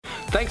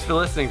Thanks for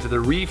listening to the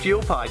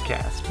Refuel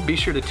Podcast. Be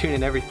sure to tune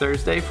in every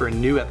Thursday for a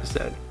new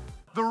episode.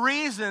 The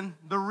reason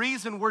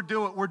we're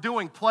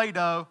doing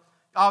Play-Doh,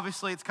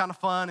 obviously it's kind of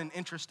fun and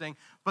interesting,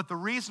 but the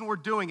reason we're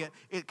doing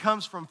it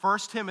comes from 1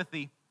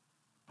 Timothy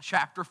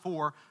chapter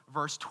 4,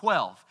 verse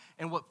 12.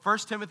 And what 1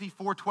 Timothy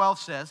 4:12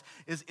 says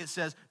is, it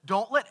says,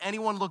 "Don't let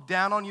anyone look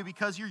down on you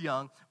because you're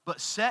young, but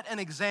set an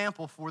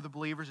example for the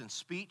believers in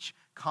speech,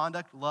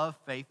 conduct, love,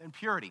 faith, and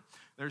purity."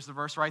 There's the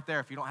verse right there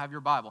if you don't have your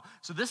Bible.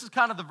 So this is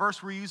kind of the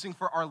verse we're using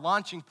for our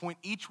launching point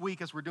each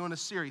week as we're doing a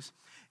series.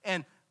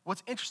 And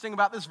what's interesting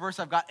about this verse,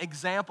 I've got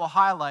example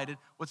highlighted.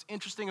 What's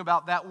interesting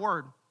about that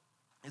word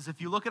is if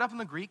you look it up in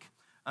the Greek,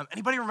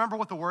 anybody remember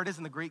what the word is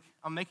in the Greek?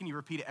 I'm making you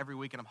repeat it every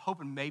week, and I'm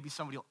hoping maybe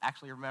somebody will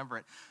actually remember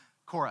it.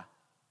 Cora.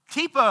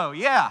 Tipo,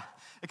 yeah.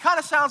 It kind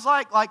of sounds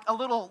like a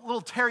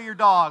little terrier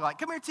dog, like,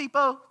 come here,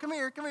 Tipo, come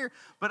here.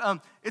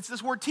 But it's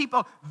this word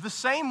tipo, the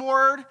same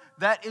word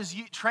that is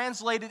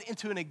translated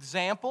into an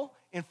example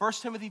in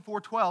 1 Timothy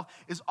 4:12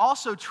 is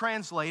also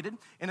translated,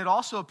 and it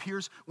also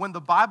appears when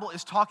the Bible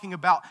is talking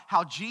about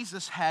how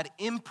Jesus had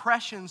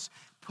impressions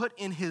put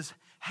in his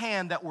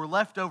hand that were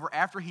left over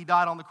after he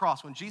died on the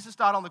cross. When Jesus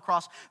died on the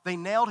cross, they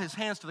nailed his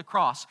hands to the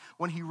cross.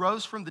 When he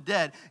rose from the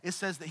dead, it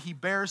says that he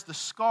bears the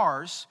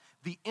scars,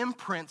 the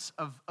imprints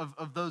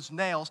of those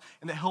nails,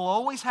 and that he'll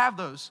always have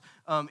those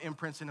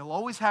imprints and he'll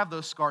always have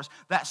those scars.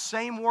 That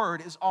same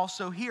word is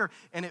also here,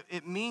 and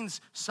it means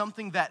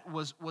something that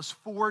was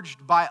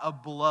forged by a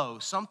blow,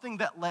 something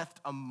that left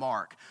a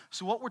mark.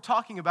 So what we're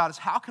talking about is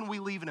how can we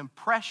leave an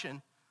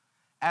impression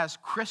as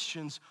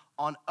Christians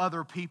on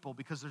other people,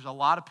 because there's a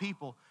lot of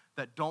people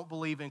that don't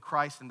believe in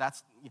Christ, and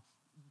that's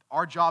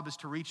our job is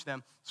to reach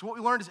them. So what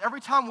we learned is every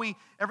time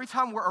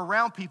we're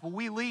around people,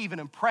 we leave an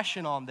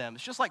impression on them.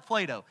 It's just like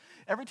Play-Doh.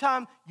 Every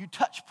time you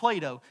touch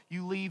Play-Doh,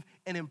 you leave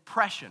an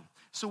impression.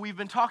 So we've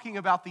been talking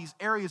about these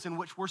areas in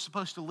which we're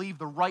supposed to leave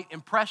the right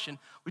impression.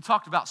 We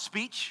talked about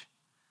speech.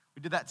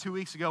 We did that 2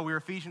 weeks ago. We were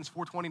Ephesians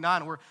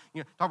 4:29. We're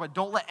talking about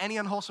don't let any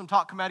unwholesome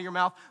talk come out of your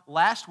mouth.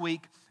 Last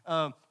week,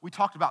 we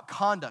talked about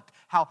conduct,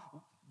 how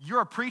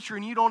you're a preacher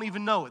and you don't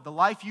even know it. The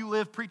life you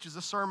live preaches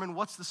a sermon.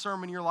 What's the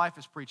sermon your life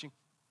is preaching?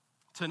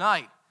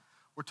 Tonight,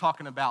 we're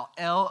talking about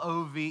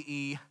Love,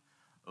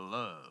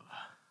 love.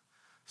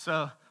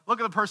 So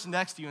look at the person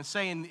next to you and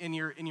say in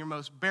your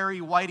most Barry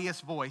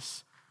Whiteiest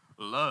voice,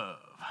 love.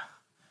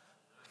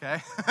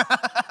 Okay?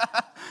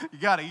 you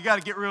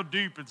gotta get real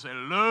deep and say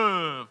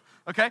love.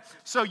 Okay?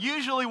 So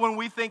usually when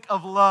we think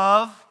of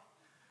love,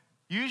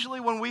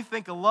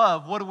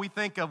 what do we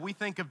think of? We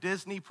think of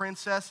Disney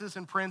princesses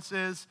and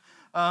princes.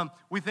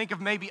 We think of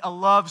maybe a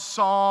love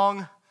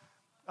song,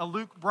 a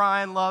Luke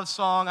Bryan love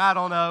song. I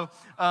don't know.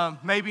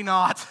 Maybe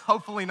not.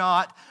 Hopefully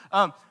not.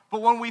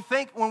 But when we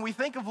think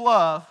of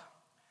love,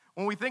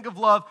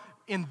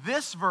 in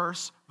this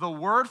verse, the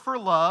word for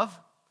love,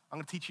 I'm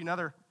going to teach you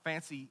another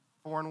fancy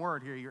foreign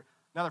word here.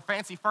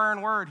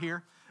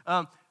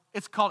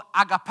 It's called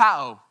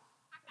agapao.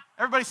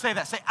 Everybody say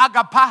that. Say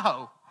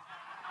agapao.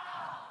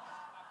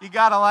 You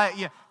gotta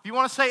if you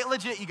want to say it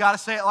legit, you gotta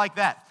say it like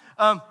that.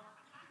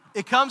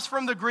 It comes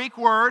from the Greek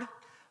word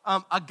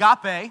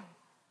agape,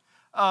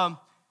 and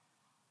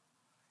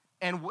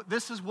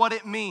this is what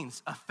it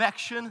means: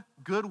 affection,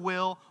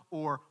 goodwill,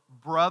 or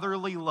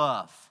brotherly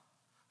love.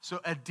 So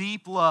a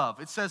deep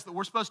love. It says that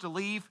we're supposed to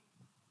leave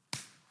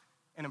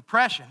an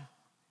impression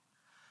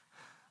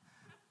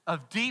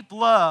of deep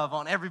love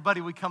on everybody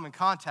we come in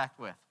contact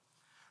with.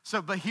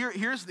 So, but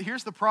here's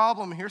the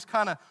problem. Here's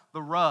kind of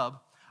the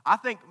rub. I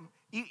think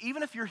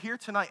even if you're here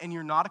tonight and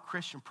you're not a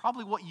Christian,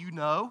 probably what you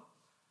know,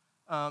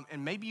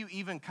 and maybe you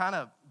even kind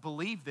of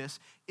believe this,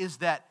 is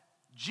that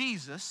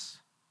Jesus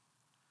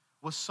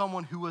was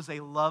someone who was a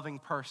loving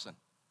person.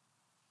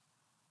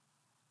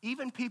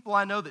 Even people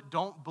I know that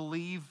don't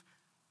believe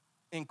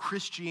in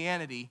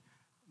Christianity,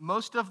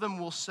 most of them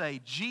will say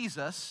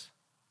Jesus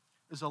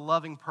is a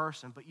loving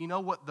person. But you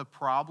know what the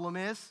problem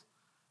is?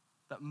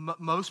 That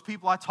most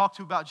people I talk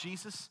to about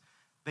Jesus,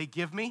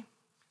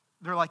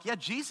 they're like, yeah,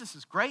 Jesus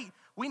is great.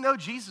 We know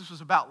Jesus was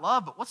about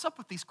love, but what's up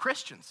with these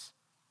Christians?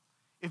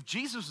 If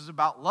Jesus was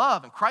about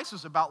love and Christ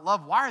was about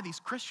love, why are these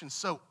Christians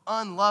so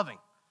unloving?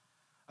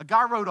 A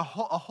guy wrote a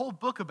whole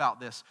book about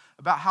this,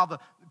 about how the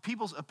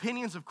people's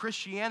opinions of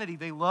Christianity,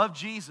 they love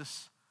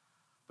Jesus,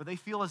 but they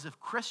feel as if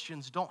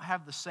Christians don't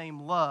have the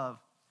same love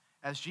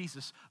as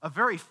Jesus. A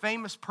very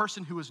famous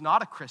person who was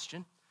not a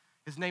Christian,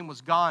 his name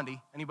was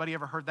Gandhi. Anybody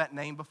ever heard that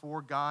name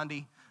before,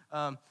 Gandhi?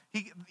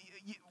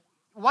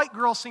 White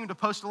girls seem to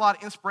post a lot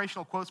of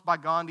inspirational quotes by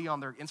Gandhi on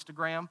their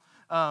Instagram.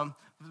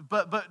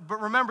 But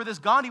remember this,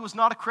 Gandhi was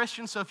not a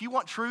Christian, so if you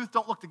want truth,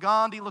 don't look to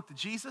Gandhi, look to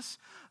Jesus.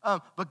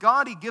 But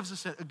Gandhi gives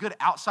us a good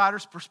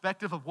outsider's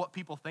perspective of what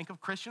people think of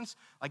Christians.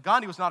 Like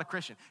Gandhi was not a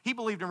Christian. He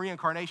believed in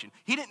reincarnation.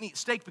 He didn't eat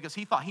steak because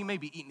he thought he may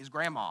be eating his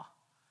grandma.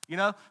 You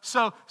know,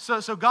 so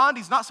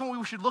Gandhi's not someone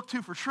we should look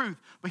to for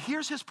truth, but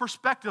here's his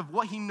perspective,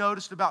 what he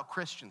noticed about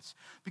Christians.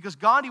 Because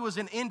Gandhi was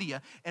in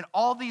India, and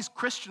all these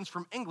Christians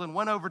from England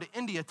went over to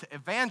India to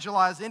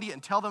evangelize India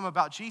and tell them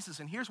about Jesus,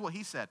 and here's what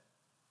he said.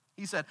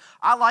 He said,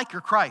 I like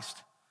your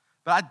Christ,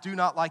 but I do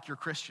not like your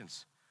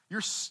Christians.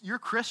 Your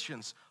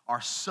Christians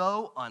are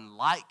so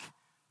unlike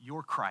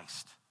your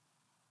Christ.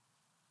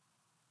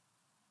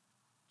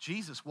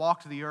 Jesus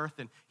walked the earth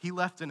and he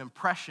left an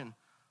impression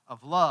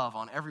of love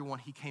on everyone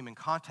he came in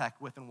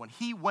contact with. And when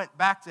he went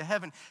back to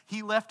heaven,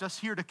 he left us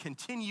here to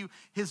continue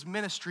his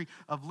ministry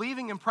of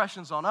leaving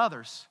impressions on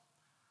others.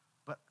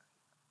 But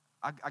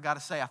I got to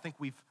say, I think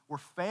we're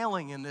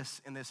failing in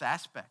this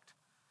aspect.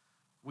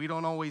 We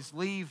don't always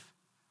leave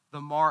the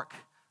mark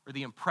or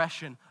the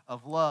impression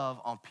of love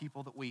on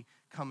people that we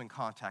come in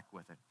contact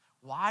with it.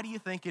 Why do you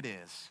think it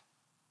is?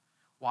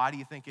 Why do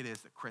you think it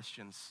is that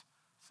Christians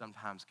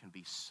sometimes can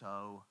be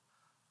so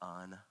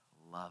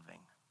unloving?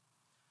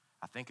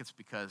 I think it's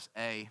because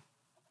A,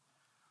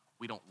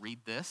 we don't read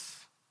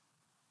this,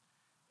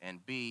 and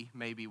B,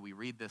 maybe we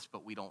read this,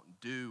 but we don't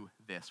do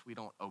this. We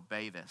don't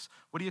obey this.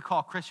 What do you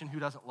call a Christian who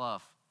doesn't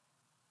love?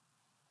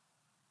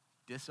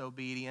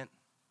 Disobedient,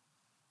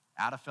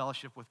 out of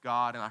fellowship with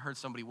God, and I heard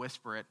somebody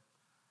whisper it,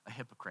 a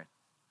hypocrite.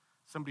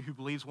 Somebody who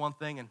believes one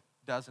thing and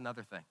does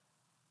another thing.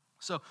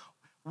 So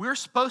we're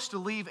supposed to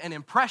leave an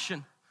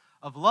impression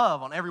of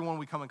love on everyone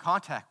we come in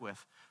contact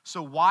with.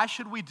 So why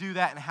should we do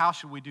that, and how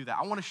should we do that?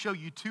 I want to show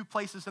you two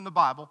places in the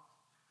Bible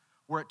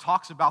where it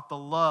talks about the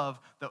love,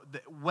 the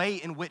way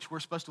in which we're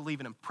supposed to leave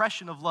an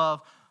impression of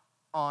love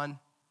on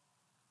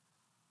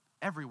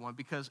everyone,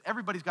 because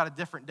everybody's got a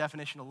different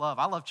definition of love.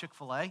 I love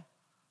Chick-fil-A.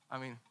 I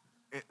mean,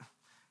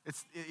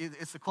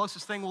 it's the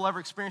closest thing we'll ever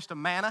experience to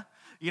manna.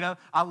 You know,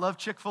 I love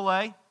Chick-fil-A.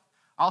 I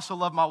also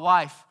love my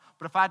wife.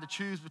 But if I had to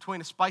choose between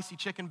a spicy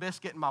chicken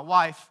biscuit and my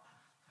wife,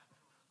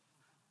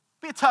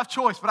 it'd be a tough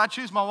choice, but I'd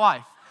choose my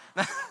wife.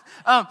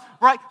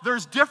 Right?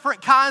 There's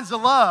different kinds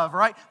of love,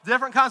 right?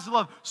 Different kinds of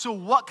love. So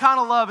what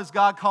kind of love is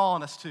God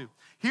calling us to?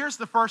 Here's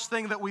the first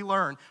thing that we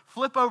learn.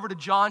 Flip over to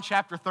John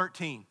chapter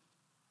 13.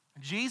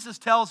 Jesus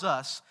tells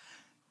us,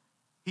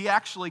 he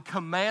actually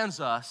commands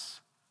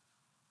us,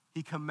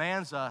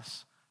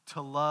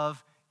 to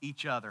love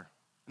each other.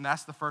 And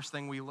that's the first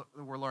thing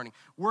we're learning.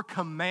 We're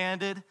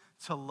commanded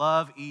to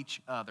love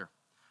each other.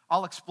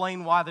 I'll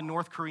explain why the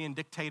North Korean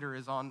dictator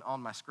is on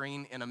my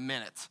screen in a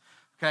minute,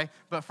 okay?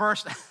 But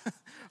first,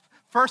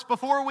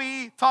 before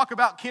we talk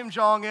about Kim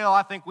Jong-il,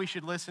 I think we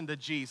should listen to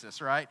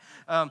Jesus, right?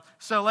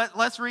 So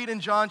let's read in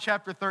John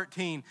chapter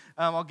 13.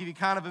 I'll give you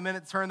kind of a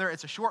minute to turn there.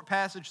 It's a short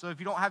passage, so if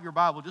you don't have your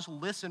Bible, just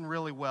listen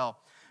really well.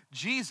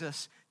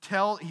 Jesus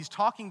he's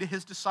talking to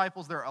his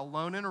disciples. They're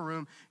alone in a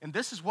room, and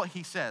this is what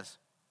he says.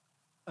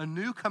 A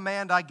new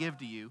command I give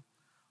to you,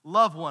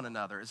 love one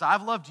another. As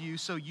I've loved you,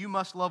 so you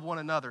must love one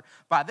another.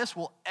 By this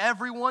will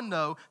everyone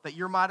know that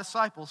you're my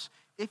disciples,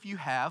 if you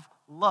have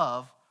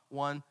love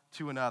one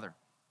to another.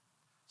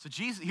 So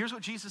here's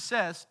what Jesus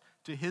says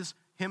to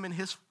him and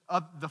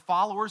the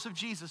followers of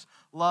Jesus,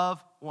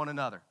 love one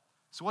another.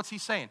 So what's he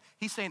saying?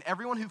 He's saying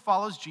everyone who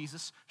follows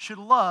Jesus should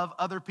love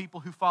other people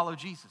who follow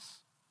Jesus.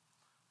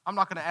 I'm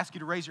not going to ask you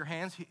to raise your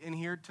hands in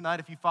here tonight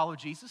if you follow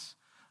Jesus.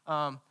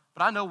 But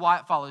I know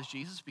Wyatt follows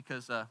Jesus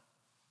because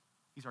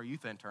he's our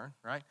youth intern,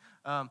 right?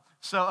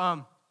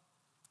 So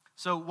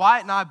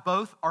Wyatt and I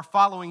both are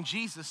following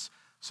Jesus.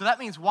 So that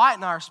means Wyatt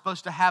and I are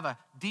supposed to have a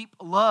deep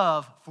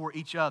love for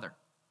each other.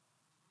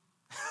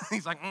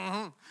 He's like,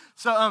 mm-hmm.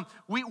 So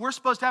we're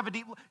supposed to have a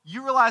deep.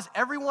 You realize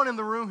everyone in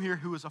the room here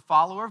who is a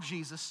follower of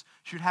Jesus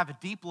should have a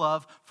deep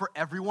love for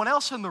everyone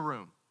else in the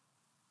room.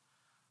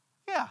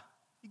 Yeah.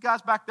 You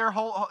guys back there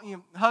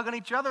hugging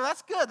each other,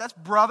 that's good. That's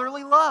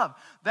brotherly love.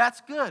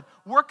 That's good.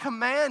 We're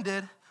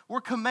commanded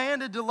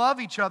to love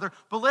each other.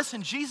 But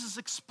listen, Jesus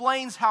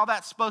explains how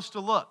that's supposed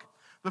to look.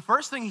 The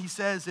first thing he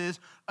says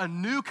is, a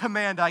new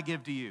command I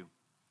give to you.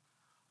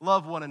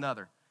 Love one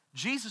another.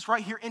 Jesus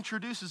right here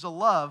introduces a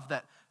love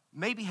that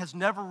maybe has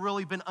never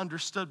really been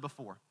understood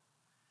before.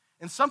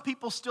 And some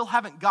people still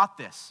haven't got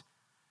this.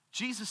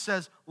 Jesus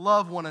says,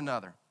 love one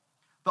another.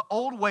 The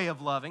old way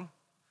of loving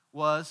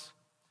was,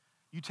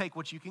 you take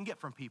what you can get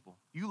from people.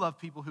 You love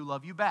people who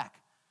love you back.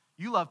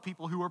 You love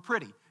people who are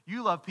pretty.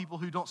 You love people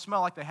who don't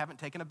smell like they haven't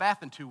taken a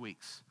bath in 2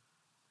 weeks.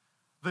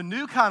 The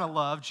new kind of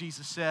love,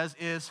 Jesus says,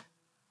 is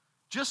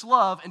just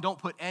love and don't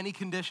put any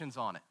conditions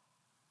on it.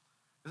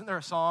 Isn't there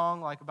a song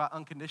like about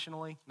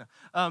unconditionally? No.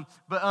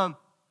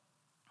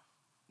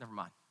 Never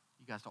mind.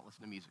 You guys don't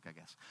listen to music, I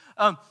guess.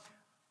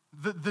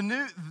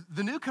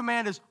 The new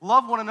command is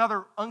love one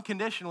another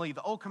unconditionally.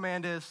 The old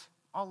command is,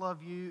 I'll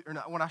love you, or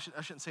not,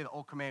 I shouldn't say the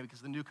old command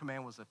because the new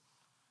command was a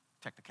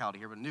technicality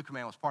here, but the new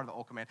command was part of the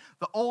old command.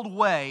 The old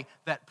way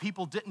that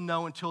people didn't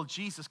know until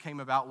Jesus came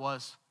about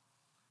was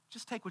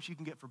just take what you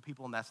can get from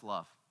people, and that's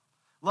love.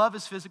 Love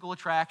is physical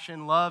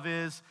attraction. Love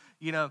is,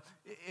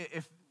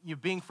 if you're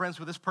being friends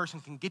with this person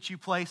can get you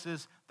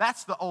places.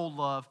 That's the old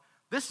love.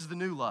 This is the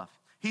new love.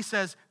 He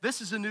says,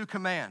 this is a new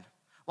command.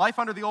 Life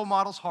under the old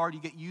model's hard. You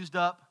get used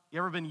up. You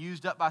ever been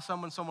used up by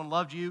someone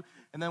loved you,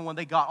 and then when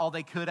they got all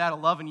they could out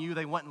of loving you,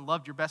 they went and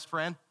loved your best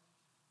friend?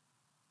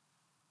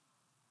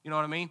 You know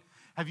what I mean?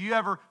 Have you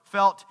ever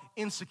felt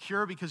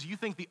insecure because you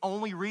think the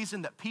only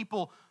reason that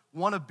people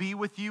want to be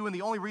with you and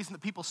the only reason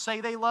that people say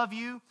they love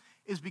you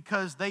is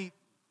because they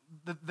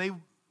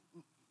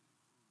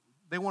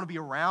They want to be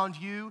around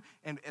you.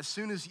 And as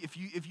soon as, if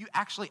you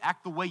actually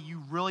act the way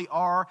you really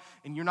are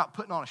and you're not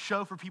putting on a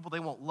show for people,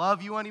 they won't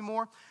love you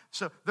anymore.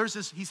 So there's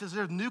this, he says,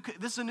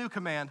 this is a new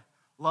command.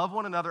 Love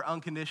one another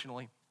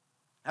unconditionally.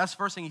 That's the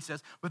first thing he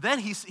says. But then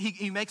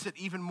he makes it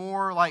even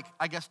more, like,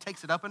 I guess,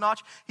 takes it up a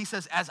notch. He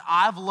says, as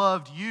I've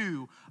loved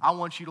you, I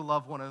want you to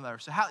love one another.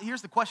 So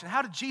here's the question.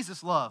 How did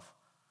Jesus love?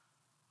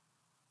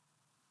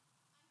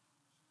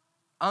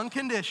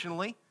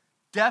 Unconditionally,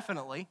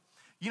 definitely.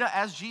 You know,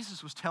 as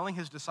Jesus was telling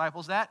his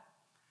disciples that,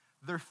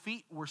 their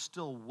feet were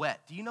still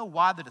wet. Do you know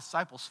why the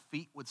disciples'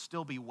 feet would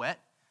still be wet?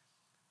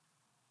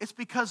 It's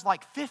because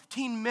like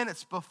 15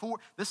 minutes before,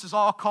 this is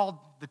all called,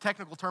 the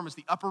technical term is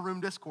the upper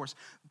room discourse.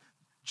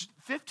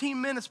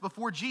 15 minutes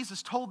before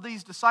Jesus told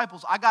these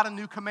disciples, I got a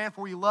new command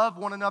for you, love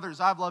one another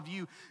as I've loved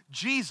you.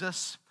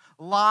 Jesus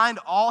lined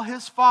all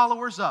his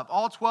followers up,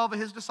 all 12 of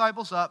his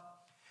disciples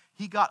up.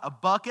 He got a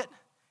bucket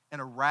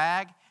and a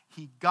rag.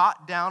 He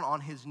got down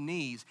on his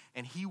knees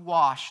and he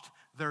washed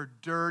their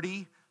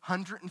dirty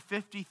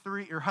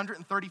 153 or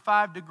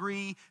 135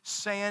 degree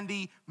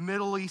sandy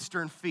Middle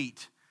Eastern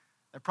feet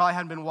that probably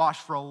hadn't been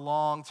washed for a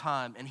long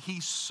time, and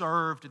he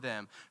served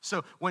them.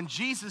 So when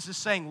Jesus is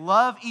saying,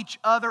 love each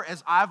other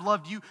as I've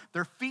loved you,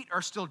 their feet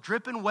are still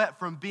dripping wet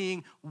from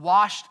being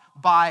washed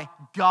by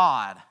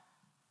God.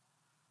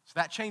 So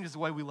that changes the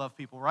way we love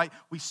people, right?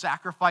 We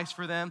sacrifice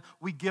for them.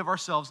 We give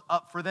ourselves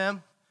up for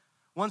them.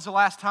 When's the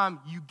last time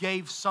you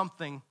gave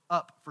something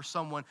up for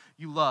someone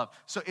you love?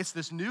 So it's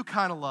this new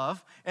kind of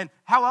love. And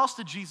how else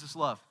did Jesus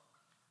love?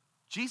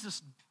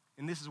 Jesus,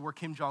 and this is where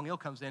Kim Jong-il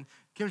comes in.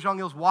 Kim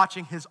Jong-il's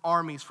watching his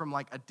armies from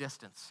like a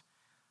distance.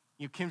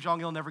 You know, Kim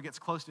Jong-il never gets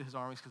close to his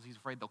armies because he's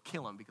afraid they'll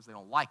kill him because they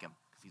don't like him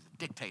because he's a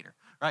dictator,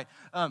 right?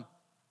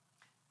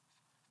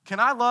 Can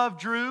I love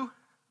Drew?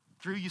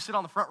 Drew, you sit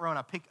on the front row and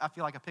I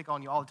feel like I pick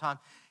on you all the time.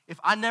 If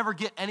I never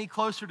get any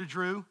closer to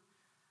Drew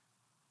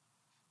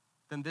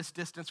than this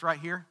distance right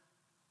here,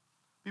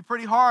 it'd be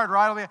pretty hard,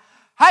 right? I'll be,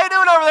 how you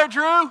doing over there,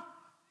 Drew?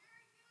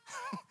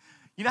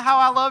 You know how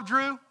I love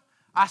Drew?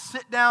 I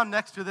sit down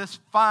next to this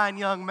fine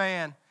young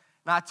man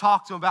and I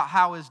talk to him about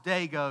how his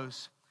day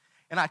goes.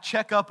 And I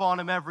check up on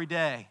him every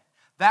day.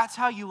 That's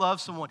how you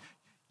love someone.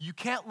 You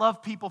can't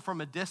love people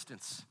from a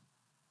distance.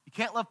 You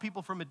can't love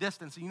people from a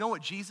distance. And you know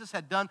what Jesus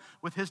had done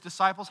with his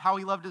disciples, how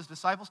he loved his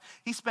disciples?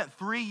 He spent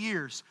 3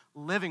 years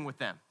living with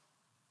them.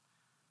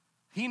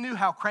 He knew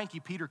how cranky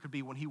Peter could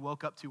be when he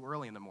woke up too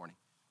early in the morning,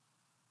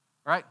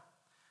 right?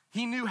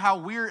 He knew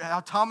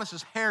how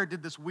Thomas's hair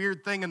did this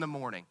weird thing in the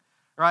morning,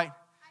 right?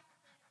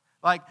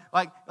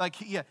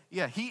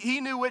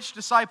 He knew which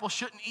disciple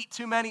shouldn't eat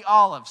too many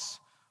olives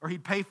or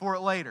he'd pay for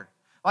it later.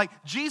 Like,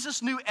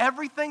 Jesus knew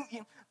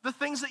everything, the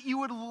things that you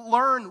would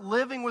learn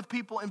living with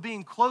people and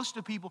being close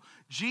to people.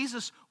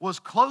 Jesus was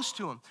close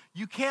to them.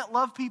 You can't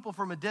love people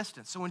from a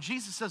distance. So when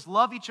Jesus says,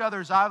 love each other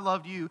as I've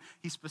loved you,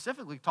 he's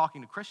specifically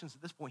talking to Christians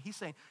at this point. He's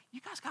saying,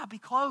 you guys got to be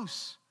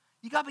close.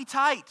 You got to be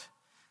tight.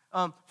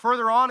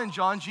 Further on in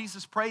John,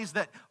 Jesus prays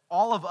that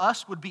all of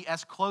us would be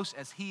as close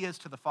as he is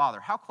to the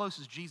Father. How close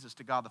is Jesus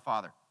to God the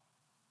Father?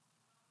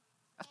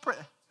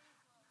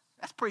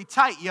 That's pretty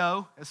tight,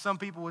 yo, as some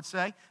people would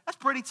say. That's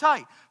pretty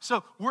tight.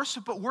 So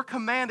we're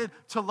commanded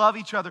to love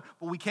each other,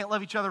 but we can't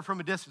love each other from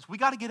a distance. We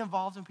got to get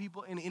involved in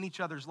people in each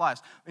other's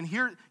lives. And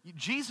here,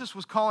 Jesus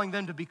was calling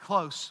them to be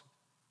close.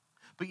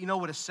 But you know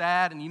what is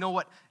sad, and you know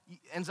what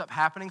ends up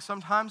happening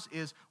sometimes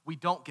is we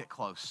don't get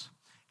close.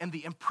 And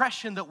the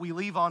impression that we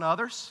leave on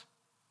others,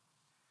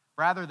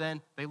 rather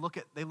than they look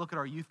at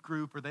our youth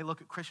group or they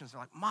look at Christians, they're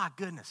like, my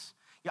goodness,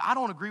 yeah, I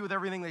don't agree with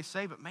everything they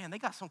say, but man, they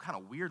got some kind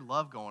of weird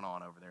love going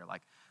on over there.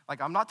 Like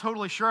I'm not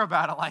totally sure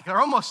about it. Like they're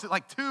almost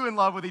like too in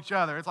love with each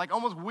other. It's like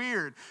almost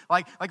weird.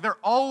 Like they're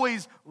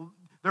always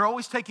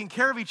taking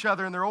care of each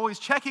other and they're always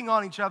checking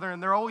on each other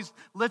and they're always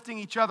lifting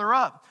each other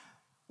up.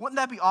 Wouldn't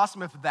that be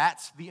awesome if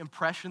that's the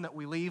impression that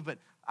we leave? But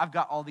I've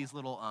got all these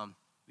little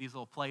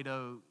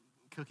Play-Doh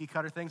cookie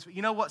cutter things. But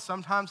you know what?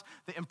 Sometimes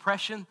the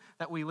impression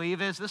that we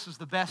leave is, this is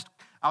the best.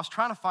 I was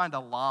trying to find a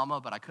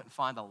llama, but I couldn't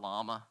find a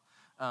llama,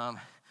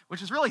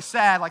 which is really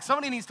sad. Like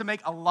somebody needs to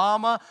make a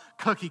llama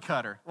cookie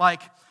cutter.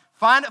 Like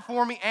find it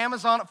for me,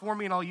 Amazon it for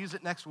me, and I'll use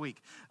it next week.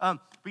 But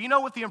you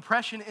know what the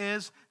impression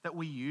is that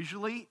we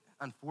usually,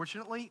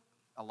 unfortunately,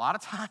 a lot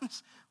of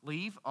times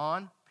leave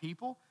on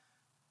people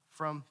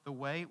from the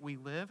way we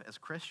live as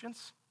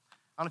Christians?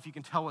 I don't know if you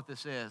can tell what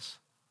this is.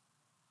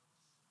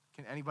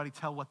 Can anybody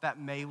tell what that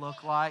may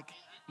look like?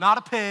 Not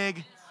a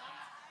pig.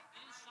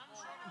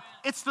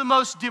 It's the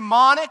most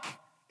demonic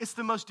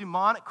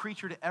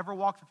creature to ever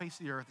walk the face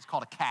of the earth. It's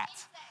called a cat.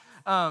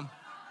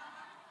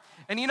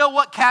 And you know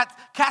what?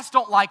 Cats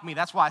don't like me.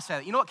 That's why I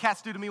said it. You know what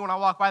cats do to me when I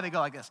walk by? They go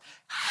like this.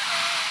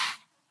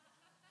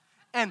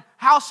 And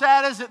how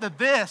sad is it that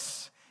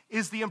this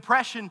is the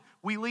impression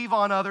we leave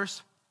on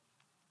others?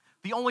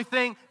 The only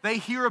thing they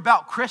hear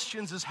about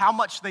Christians is how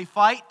much they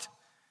fight.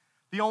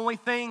 The only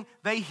thing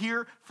they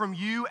hear from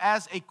you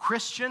as a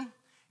Christian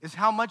is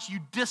how much you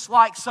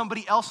dislike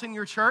somebody else in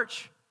your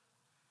church.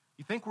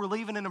 You think we're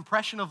leaving an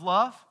impression of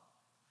love?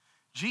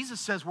 Jesus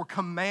says we're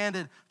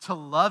commanded to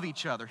love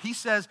each other. He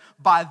says,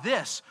 by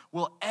this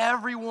will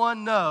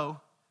everyone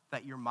know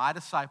that you're my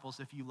disciples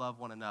if you love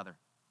one another.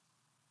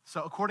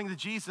 So according to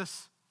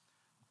Jesus,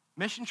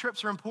 mission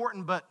trips are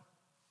important, but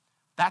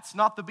that's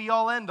not the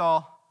be-all,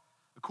 end-all.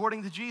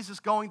 According to Jesus,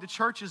 going to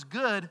church is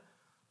good,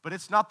 but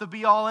it's not the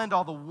be-all,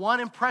 end-all. The one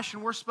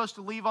impression we're supposed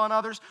to leave on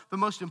others, the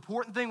most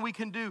important thing we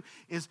can do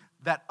is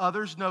that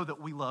others know that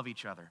we love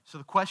each other. So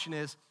the question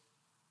is,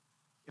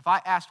 if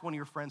I asked one of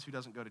your friends who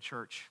doesn't go to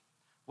church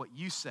what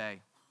you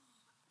say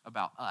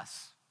about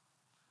us,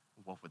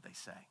 what would they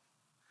say?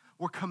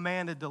 We're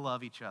commanded to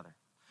love each other.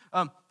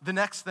 The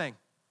next thing,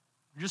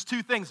 just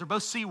two things. They're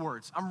both C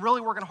words. I'm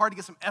really working hard to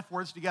get some F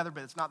words together,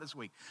 but it's not this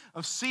week.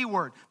 C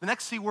word. The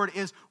next C word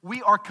is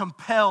we are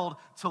compelled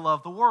to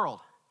love the world.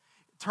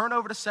 Turn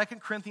over to 2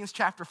 Corinthians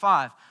chapter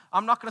 5.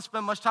 I'm not going to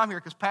spend much time here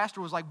because Pastor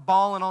was like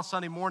bawling on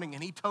Sunday morning,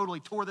 and he totally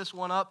tore this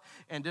one up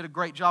and did a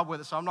great job with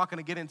it, so I'm not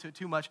going to get into it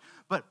too much.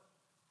 But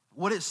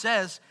what it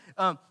says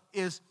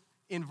is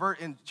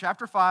in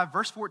chapter 5,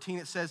 verse 14,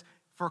 it says,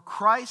 for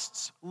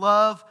Christ's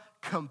love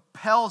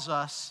compels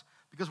us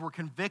because we're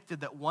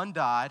convicted that one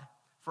died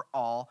for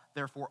all,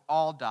 therefore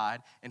all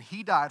died. And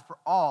he died for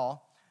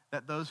all,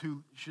 that those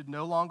who should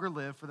no longer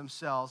live for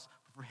themselves,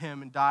 but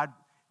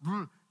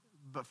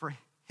for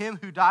him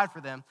who died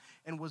for them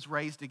and was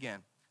raised again.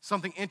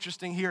 Something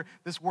interesting here,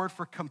 this word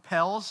for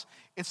compels,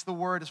 it's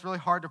really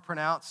hard to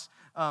pronounce.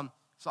 So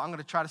I'm going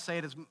to try to say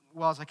it as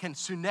well as I can,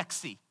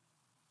 sunexi.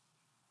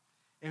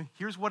 And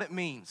here's what it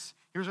means.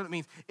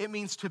 It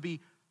means to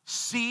be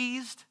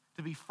seized,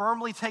 to be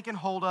firmly taken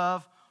hold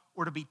of,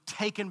 or to be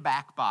taken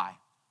back by.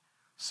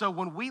 So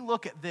when we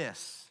look at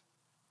this,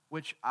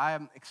 which I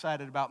am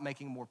excited about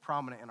making more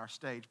prominent in our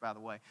stage, by the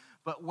way,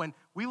 but when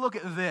we look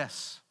at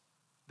this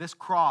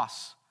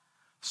cross,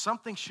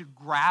 something should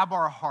grab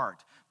our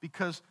heart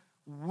because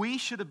we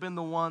should have been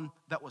the one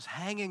that was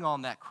hanging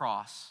on that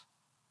cross.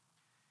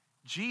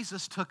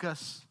 Jesus took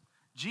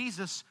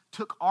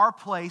our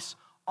place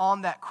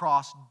on that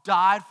cross,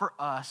 died for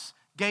us,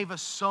 gave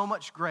us so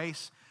much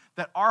grace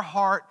that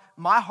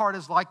my heart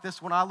is like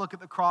this when I look at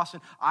the cross,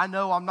 and I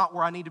know I'm not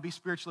where I need to be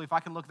spiritually if I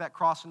can look at that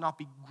cross and not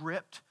be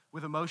gripped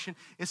with emotion.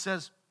 It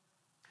says,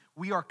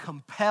 we are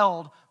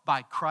compelled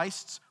by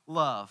Christ's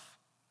love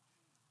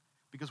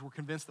because we're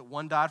convinced that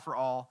one died for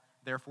all,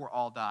 therefore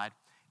all died.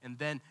 And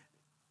then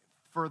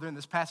further in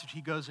this passage,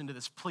 he goes into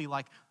this plea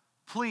like,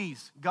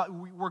 please, God,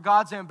 we're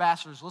God's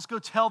ambassadors. Let's go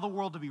tell the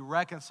world to be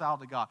reconciled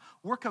to God.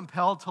 We're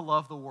compelled to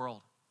love the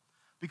world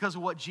because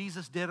of what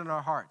Jesus did in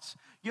our hearts.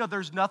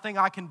 There's nothing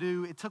I can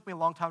do. It took me a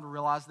long time to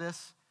realize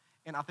this,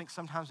 and I think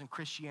sometimes in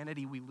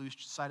Christianity we lose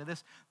sight of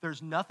this.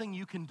 There's nothing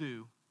you can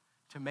do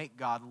to make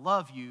God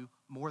love you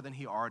more than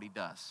he already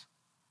does.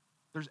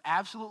 There's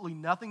absolutely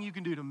nothing you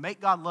can do to make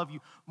God love you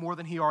more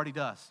than he already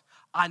does.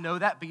 I know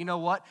that, but you know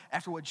what?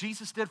 After what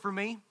Jesus did for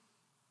me,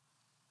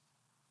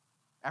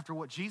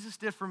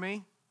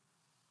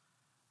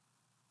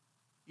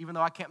 even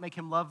though I can't make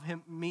him love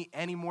me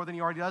any more than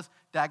he already does,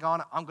 daggone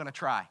it, I'm going to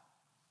try.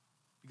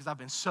 Because I've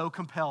been so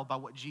compelled by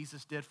what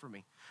Jesus did for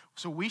me.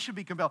 So we should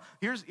be compelled.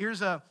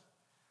 Here's a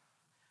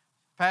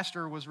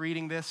pastor was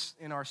reading this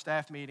in our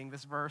staff meeting,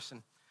 this verse,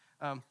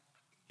 and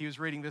he was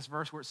reading this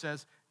verse where it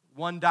says,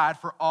 one died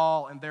for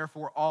all, and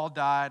therefore all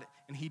died,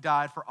 and he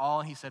died for all.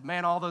 And he said,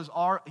 man,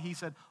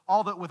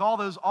 with all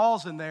those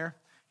alls in there,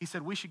 he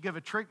said, we should give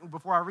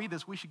before I read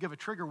this, we should give a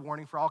trigger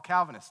warning for all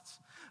Calvinists.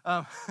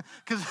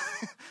 Because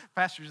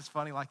pastor's just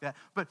funny like that.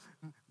 But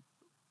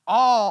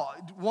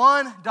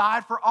one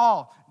died for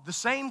all. The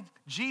same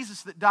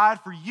Jesus that died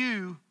for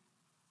you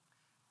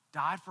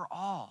died for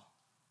all.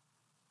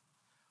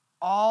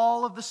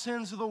 All of the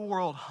sins of the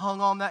world hung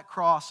on that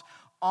cross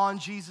on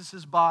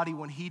Jesus' body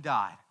when he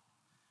died.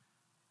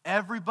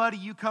 Everybody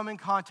you come in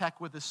contact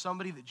with is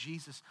somebody that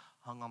Jesus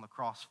hung on the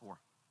cross for.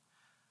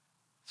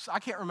 So I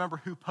can't remember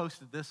who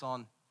posted this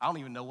on, I don't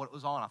even know what it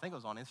was on. I think it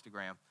was on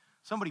Instagram.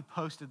 Somebody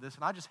posted this,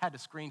 and I just had to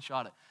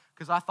screenshot it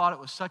because I thought it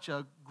was such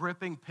a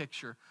gripping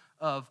picture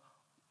of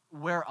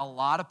where a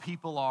lot of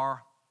people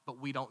are, but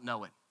we don't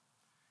know it.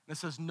 And it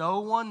says, no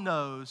one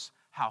knows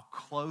how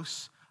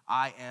close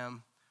I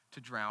am to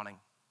drowning.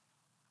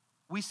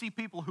 We see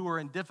people who are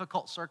in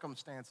difficult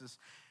circumstances,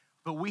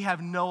 but we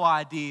have no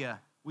idea.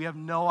 We have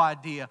no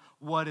idea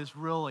what is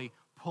really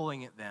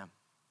pulling at them.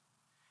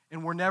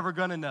 And we're never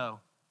going to know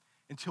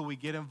until we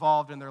get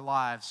involved in their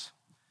lives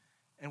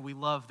and we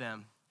love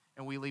them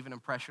and we leave an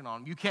impression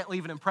on them. You can't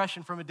leave an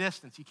impression from a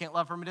distance. You can't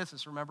love from a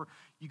distance. Remember,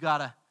 you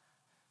gotta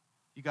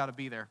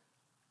be there.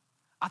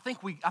 I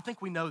think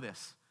we know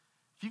this.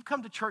 If you've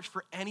come to church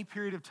for any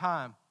period of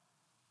time,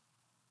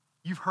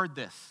 you've heard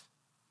this.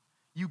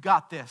 You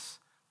got this.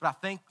 But I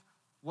think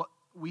what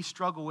we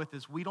struggle with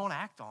is we don't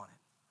act on it.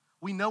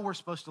 We know we're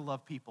supposed to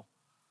love people.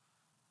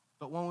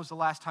 But when was the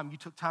last time you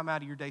took time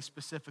out of your day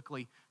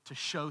specifically to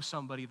show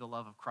somebody the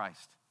love of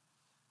Christ?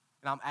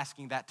 And I'm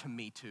asking that to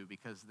me too,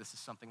 because this is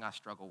something I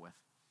struggle with.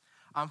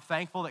 I'm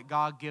thankful that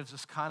God gives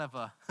us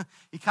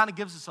He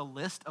gives us a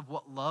list of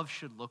what love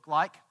should look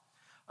like.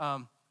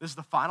 This is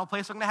the final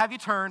place I'm going to have you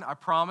turn. I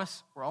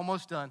promise. We're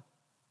almost done.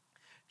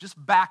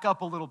 Just back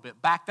up a little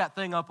bit. Back that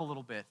thing up a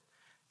little bit.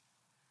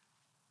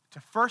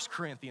 To 1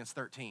 Corinthians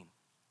 13.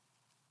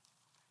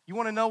 You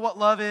want to know what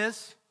love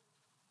is?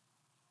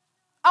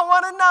 I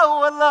want to know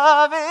what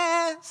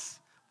love is.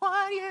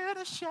 Want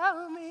you to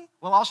show me.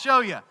 Well, I'll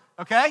show you,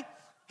 okay?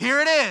 Here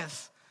it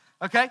is,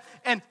 okay?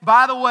 And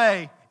by the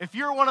way, if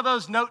you're one of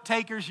those note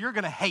takers, you're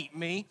going to hate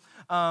me.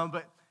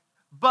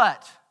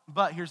 But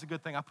here's the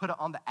good thing. I put it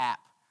on the app.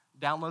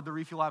 Download the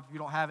Refuel app if you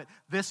don't have it.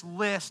 This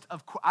list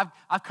of,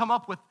 I've come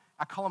up with,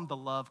 I call them the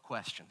love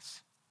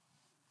questions.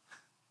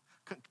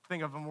 Couldn't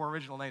think of a more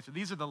original name. So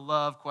these are the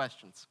love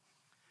questions.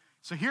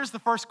 So here's the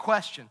first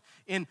question.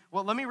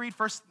 Let me read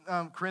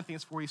 1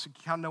 Corinthians for you so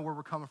you kind of know where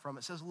we're coming from.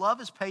 It says,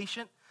 love is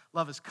patient.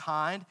 Love is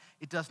kind.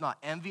 It does not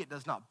envy. It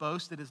does not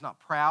boast. It is not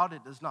proud.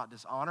 It does not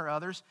dishonor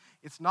others.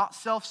 It's not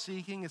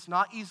self-seeking. It's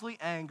not easily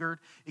angered.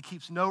 It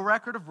keeps no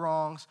record of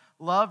wrongs.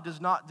 Love does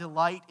not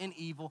delight in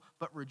evil,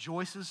 but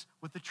rejoices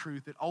with the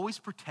truth. It always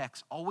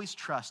protects, always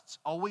trusts,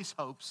 always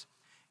hopes,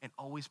 and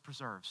always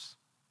preserves.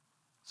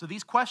 So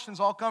these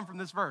questions all come from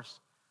this verse.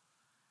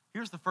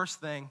 Here's the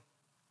first thing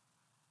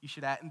you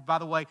should add. And by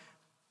the way,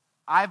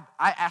 I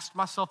asked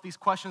myself these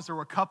questions. There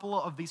were a couple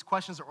of these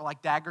questions that were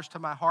like daggers to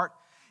my heart.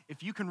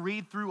 If you can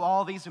read through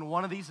all these and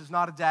one of these is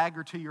not a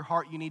dagger to your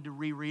heart, you need to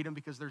reread them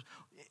because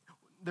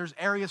there's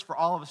areas for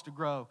all of us to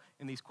grow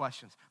in these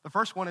questions. The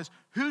first one is,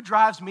 who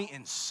drives me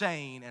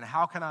insane and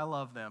how can I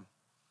love them?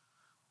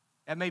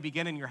 That may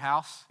begin in your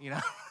house, you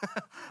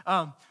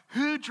know.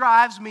 Who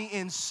drives me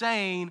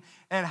insane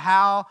and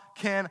how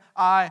can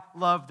I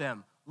love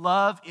them?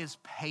 Love is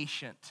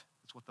patient.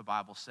 That's what the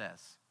Bible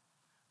says.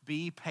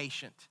 Be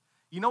patient.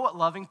 You know what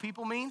loving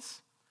people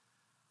means?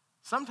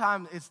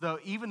 Sometimes it's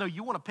even though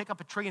you want to pick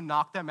up a tree and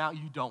knock them out,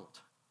 you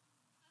don't.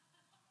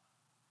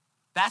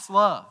 That's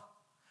love.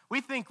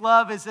 We think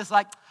love is just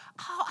like,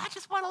 oh, I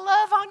just want to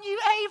love on you,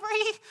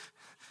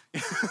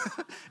 Avery.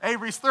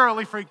 Avery's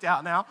thoroughly freaked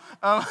out now.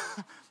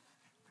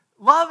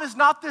 Love is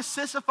not this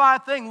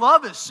sissified thing.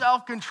 Love is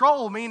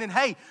self-control, meaning,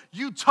 hey,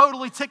 you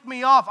totally ticked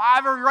me off. I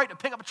have every right to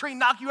pick up a tree and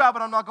knock you out,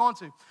 but I'm not going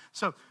to.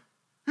 So,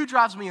 who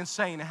drives me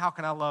insane and how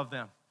can I love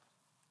them?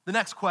 The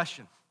next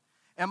question,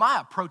 am I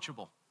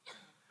approachable?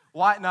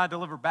 Wyatt and I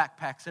deliver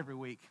backpacks every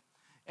week,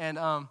 and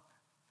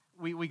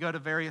we go to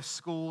various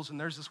schools, and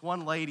there's this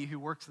one lady who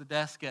works the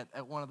desk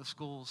at one of the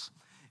schools,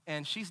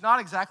 and she's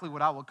not exactly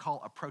what I would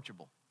call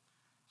approachable.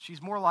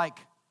 She's more like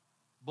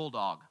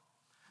bulldog.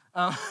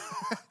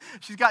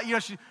 She's got,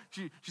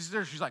 she's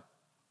there, she's like,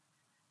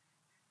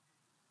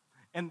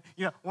 and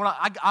when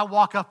I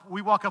walk up,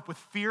 we walk up with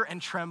fear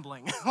and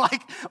trembling,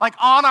 like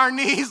on our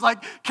knees,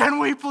 like, can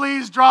we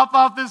please drop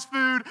off this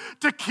food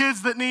to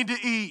kids that need to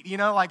eat?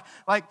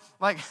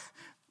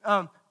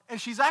 And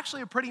she's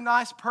actually a pretty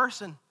nice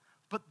person,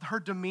 but her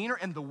demeanor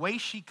and the way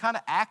she kind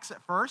of acts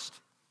at first,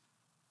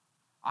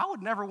 I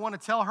would never want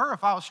to tell her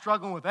if I was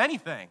struggling with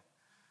anything.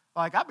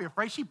 Like, I'd be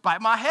afraid she'd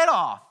bite my head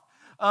off.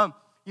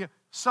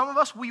 Some of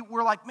us,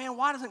 we're like, man,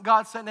 why doesn't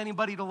God send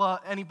anybody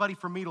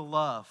for me to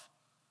love?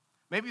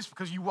 Maybe it's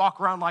because you walk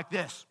around like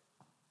this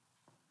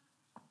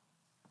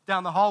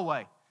down the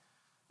hallway.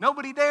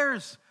 Nobody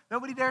dares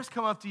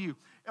come up to you.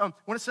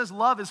 When it says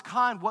love is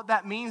kind, what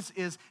that means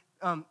is,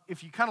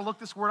 if you kind of look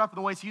this word up in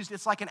the way it's used,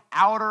 it's like an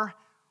outer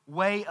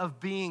way of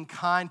being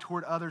kind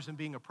toward others and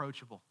being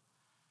approachable.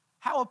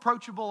 How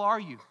approachable are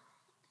you?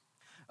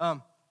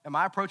 Am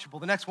I approachable?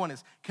 The next one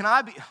is,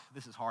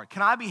 this is hard.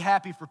 Can I be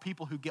happy for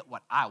people who get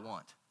what I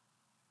want?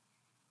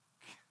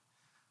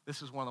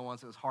 This is one of the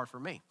ones that was hard for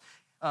me.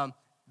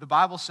 The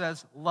Bible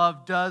says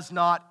love does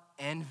not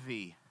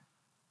envy.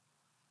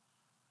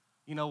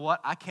 You know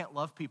what? I can't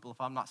love people if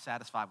I'm not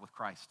satisfied with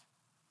Christ.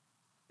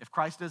 If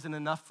Christ isn't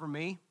enough for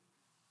me,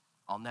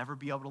 I'll never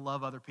be able to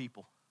love other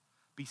people.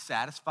 Be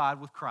satisfied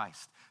with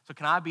Christ. So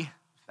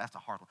that's a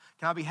hard one.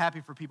 Can I be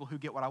happy for people who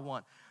get what I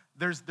want?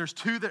 There's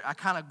two that I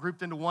kind of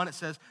grouped into one. It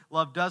says,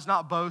 love does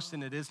not boast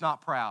and it is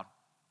not proud.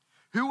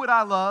 Who would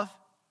I love?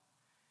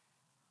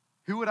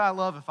 Who would I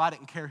love if I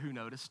didn't care who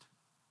noticed?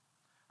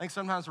 I think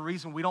sometimes the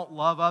reason we don't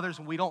love others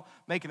and we don't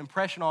make an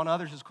impression on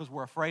others is because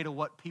we're afraid of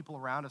what people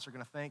around us are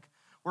going to think.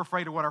 We're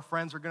afraid of what our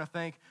friends are going to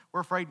think. We're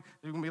afraid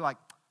they're going to be like,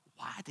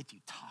 why did you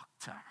talk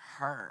to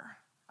her?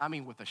 I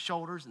mean, with the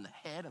shoulders and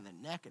the head and the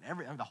neck and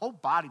everything. The whole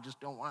body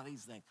just doing one of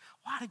these things.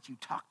 Why did you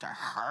talk to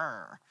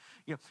her?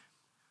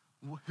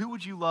 Who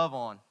would you love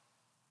on?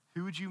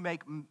 Who would you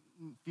make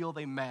feel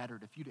they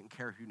mattered if you didn't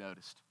care who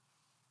noticed?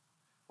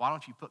 Why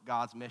don't you put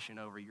God's mission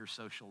over your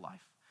social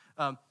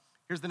life?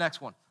 Here's the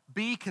next one.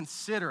 Be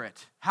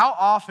considerate. How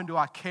often do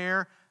I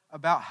care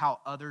about how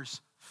others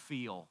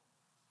feel?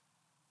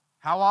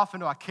 How often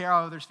do I care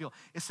how others feel?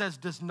 It says,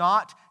 does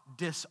not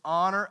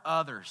dishonor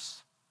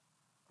others.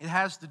 It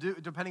has to do,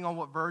 depending on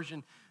what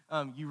version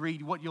you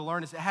read, what you'll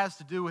learn is it has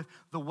to do with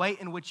the way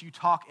in which you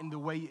talk and the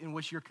way in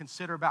which you're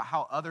considerate about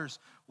how others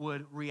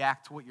would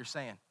react to what you're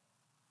saying.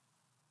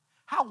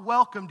 How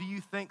welcome do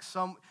you think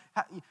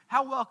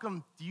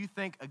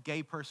a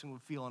gay person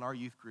would feel in our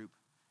youth group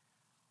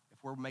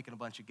if we're making a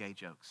bunch of gay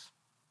jokes?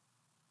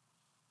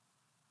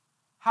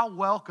 How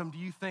welcome do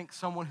you think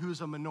someone who's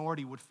a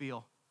minority would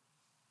feel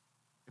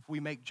if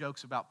we make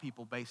jokes about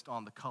people based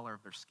on the color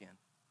of their skin?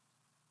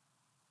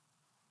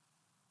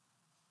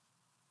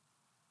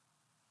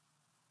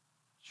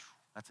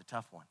 That's a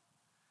tough one.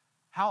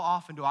 How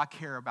often do I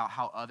care about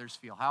how others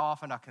feel? How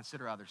often do I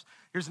consider others?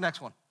 Here's the next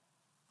one.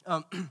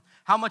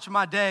 How much of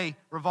my day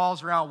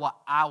revolves around what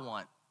I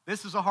want?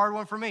 This is a hard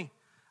one for me.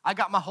 I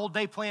got my whole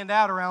day planned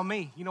out around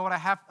me. You know what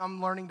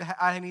I'm learning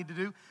I need to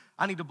do?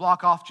 I need to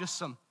block off just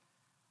some,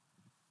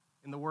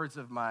 in the words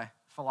of my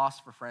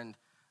philosopher friend,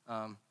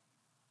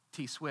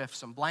 T. Swift,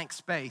 some blank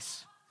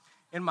space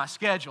in my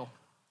schedule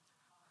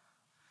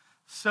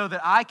so that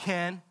I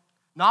can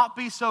not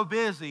be so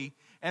busy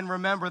and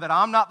remember that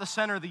I'm not the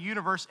center of the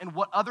universe, and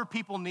what other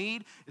people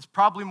need is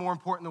probably more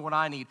important than what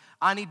I need.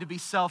 I need to be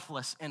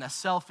selfless in a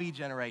selfie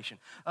generation.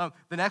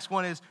 The next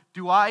one is,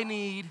 who do I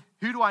need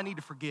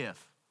to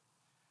forgive?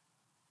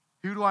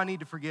 Who do I need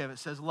to forgive? It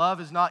says,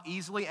 love is not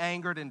easily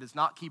angered and does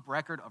not keep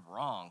record of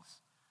wrongs.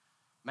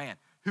 Man,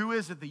 who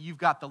is it that you've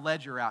got the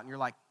ledger out and you're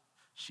like,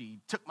 she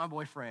took my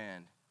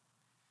boyfriend.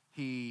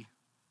 He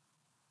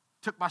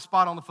took my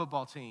spot on the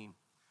football team.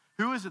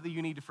 Who is it that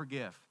you need to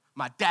forgive?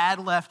 My dad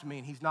left me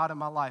and he's not in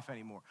my life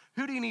anymore.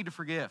 Who do you need to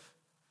forgive?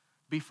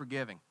 Be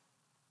forgiving.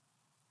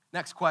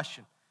 Next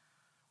question.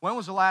 When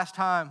was the last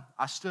time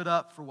I stood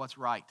up for what's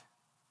right?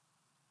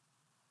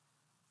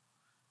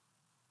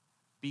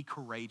 Be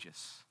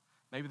courageous.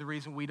 Maybe the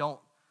reason we don't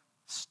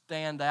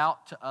stand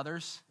out to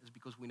others is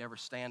because we never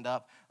stand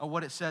up. And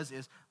what it says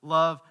is,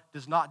 love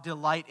does not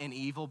delight in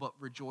evil, but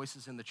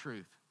rejoices in the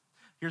truth.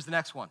 Here's the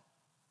next one.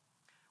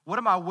 What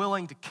am I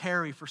willing to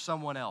carry for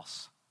someone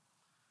else?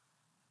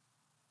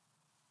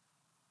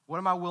 What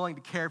am I willing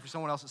to carry for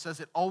someone else? It says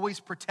it always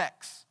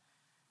protects.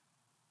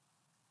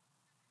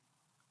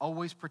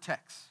 Always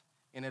protects.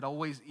 And it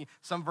always,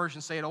 some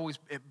versions say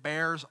it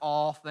bears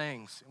all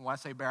things. And when I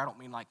say bear, I don't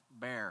mean like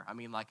bear. I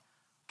mean like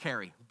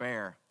carry,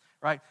 bear,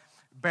 right?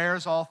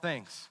 Bears all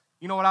things.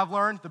 You know what I've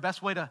learned? The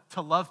best way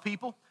to love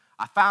people,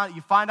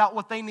 you find out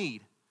what they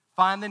need.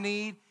 Find the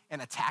need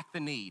and attack the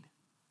need.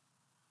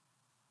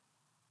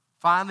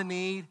 Find the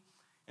need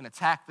and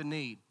attack the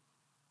need.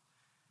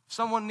 If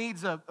someone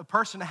needs a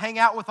person to hang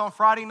out with on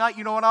Friday night,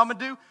 you know what I'm going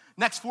to do?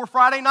 Next 4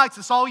 Friday nights,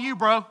 it's all you,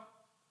 bro.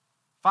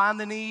 Find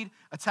the need,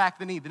 attack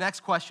the need. The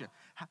next question,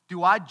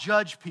 do I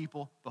judge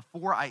people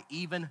before I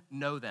even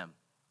know them?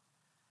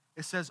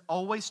 It says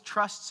always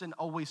trusts and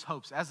always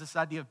hopes, as this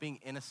idea of being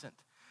innocent.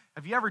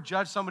 Have you ever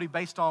judged somebody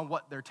based on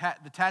what the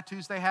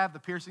tattoos they have, the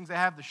piercings they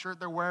have, the shirt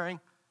they're wearing,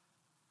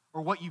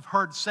 or what you've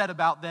heard said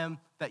about them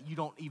that you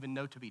don't even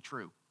know to be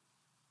true?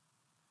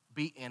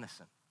 Be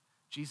innocent.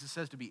 Jesus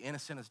says to be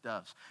innocent as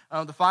doves.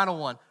 The final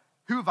one,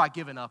 who have I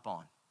given up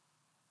on?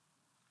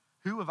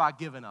 Who have I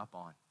given up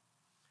on?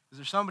 Is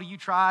there somebody you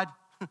tried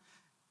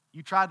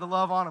to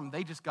love on them?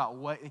 They just got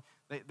way,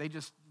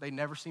 they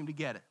never seem to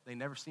get it. They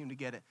never seem to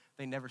get it.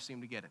 They never seem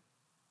to get it.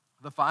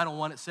 The final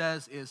one it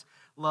says is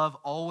love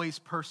always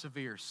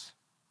perseveres.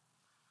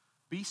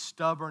 Be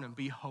stubborn and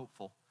be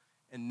hopeful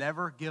and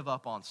never give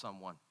up on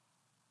someone.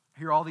 I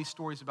hear all these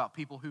stories about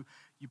people who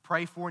you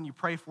pray for and you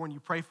pray for and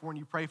you pray for and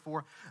you pray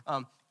for,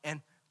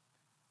 and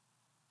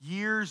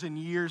years and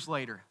years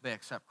later, they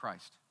accept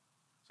Christ.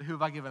 So who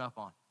have I given up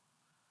on?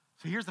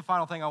 So here's the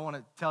final thing I want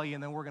to tell you,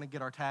 and then we're going to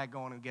get our tag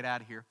going and get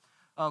out of here.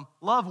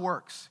 Love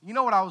works. You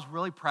know what I was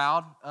really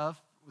proud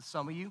of with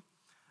some of you?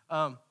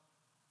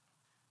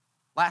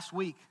 Last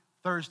week,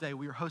 Thursday,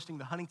 we were hosting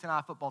the Huntington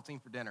High football team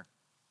for dinner.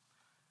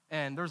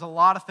 And there's a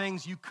lot of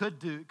things you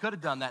could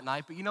have done that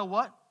night, but you know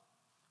what?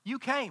 You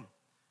came.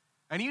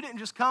 And you didn't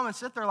just come and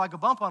sit there like a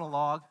bump on a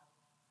log.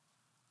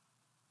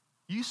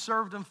 You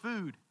served them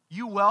food.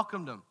 You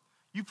welcomed them.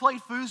 You played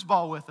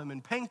foosball with them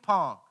and ping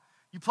pong.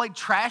 You played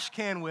trash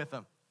can with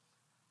them.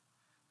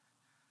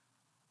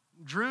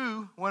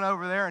 Drew went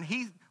over there and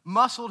he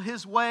muscled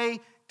his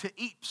way to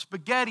eat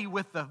spaghetti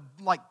with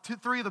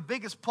three of the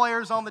biggest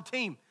players on the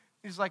team.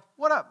 He's like,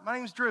 "What up? My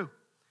name's Drew."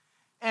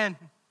 And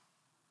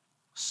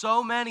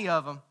so many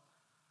of them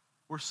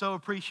were so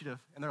appreciative.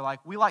 And they're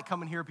like, "We like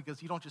coming here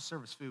because you don't just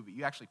serve us food, but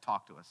you actually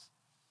talk to us."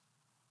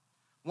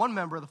 One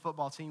member of the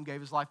football team gave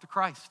his life to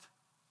Christ.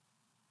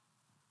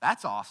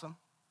 That's awesome.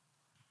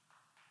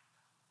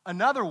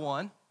 Another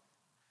one,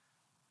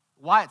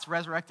 Wyatt's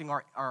resurrecting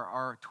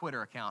our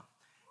Twitter account.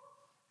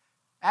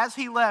 As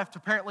he left,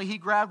 apparently he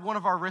grabbed one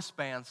of our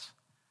wristbands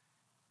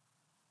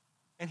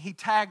and he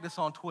tagged us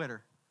on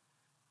Twitter.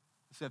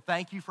 He said,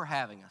 "Thank you for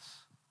having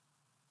us."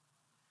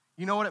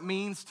 You know what it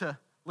means to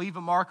leave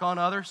a mark on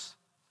others?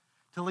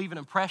 To leave an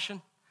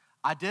impression?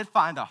 I did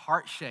find a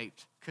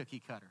heart-shaped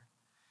cookie cutter.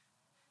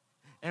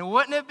 And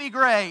wouldn't it be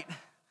great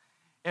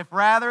if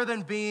rather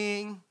than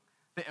being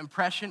the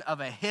impression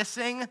of a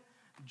hissing,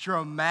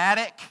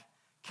 dramatic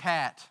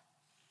cat,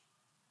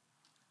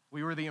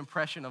 we were the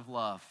impression of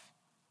love?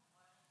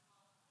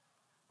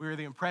 We were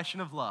the impression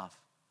of love.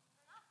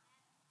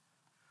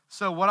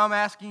 So what I'm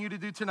asking you to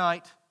do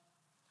tonight,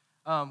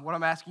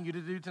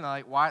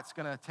 Wyatt's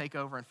going to take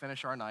over and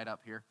finish our night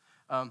up here.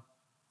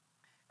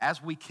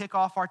 as we kick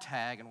off our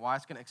tag, and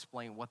Wyatt's going to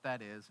explain what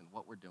that is and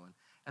what we're doing,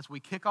 as we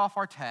kick off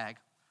our tag,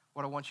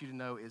 what I want you to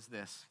know is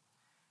this.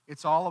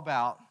 It's all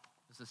about,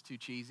 is this too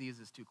cheesy? Is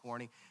this too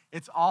corny?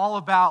 It's all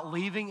about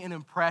leaving an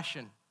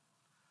impression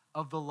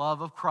of the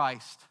love of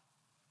Christ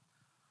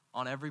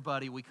on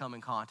everybody we come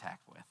in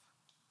contact with.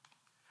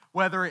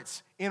 Whether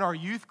it's in our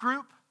youth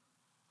group,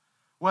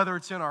 whether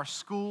it's in our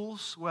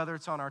schools, whether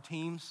it's on our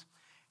teams,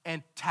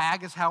 and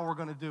tag is how we're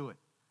going to do it.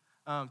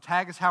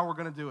 Tag is how we're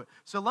going to do it.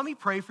 So let me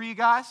pray for you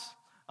guys.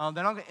 Then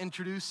I'm going to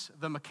introduce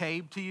the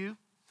McCabe to you,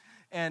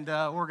 and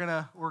we're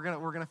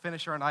gonna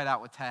finish our night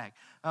out with tag.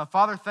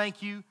 Father,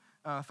 thank you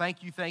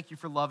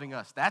for loving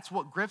us. That's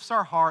what grips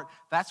our heart.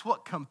 That's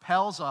what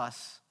compels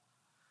us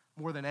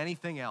more than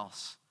anything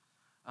else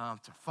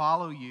to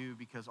follow you,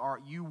 because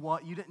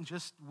you didn't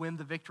just win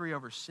the victory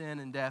over sin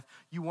and death.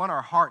 You won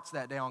our hearts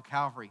that day on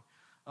Calvary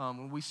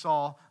when we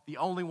saw the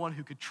only one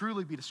who could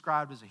truly be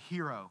described as a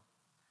hero.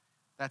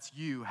 That's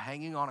you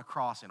hanging on a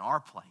cross in our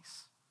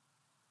place.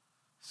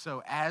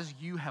 So as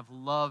you have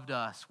loved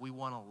us, we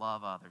want to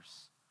love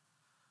others.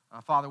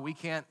 Father, we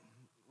can't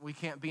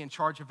be in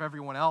charge of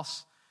everyone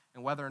else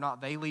and whether or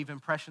not they leave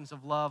impressions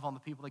of love on the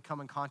people they come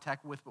in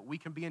contact with, but we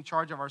can be in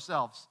charge of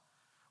ourselves.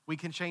 We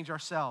can change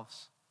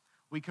ourselves.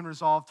 We can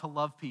resolve to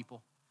love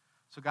people.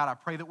 So God, I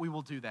pray that we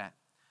will do that.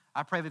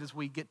 I pray that as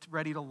we get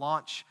ready to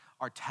launch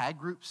our tag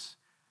groups,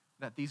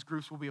 that these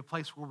groups will be a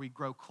place where we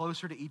grow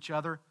closer to each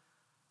other,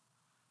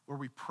 where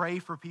we pray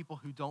for people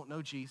who don't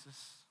know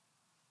Jesus,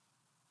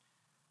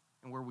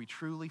 and where we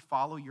truly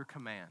follow your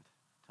command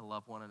to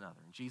love one another.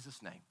 In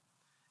Jesus' name,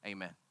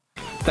 amen.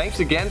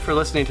 Thanks again for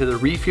listening to the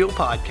Refuel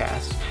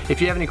Podcast.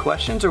 If you have any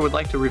questions or would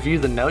like to review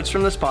the notes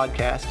from this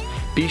podcast,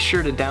 be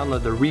sure to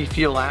download the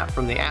Refuel app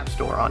from the App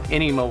Store on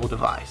any mobile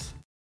device.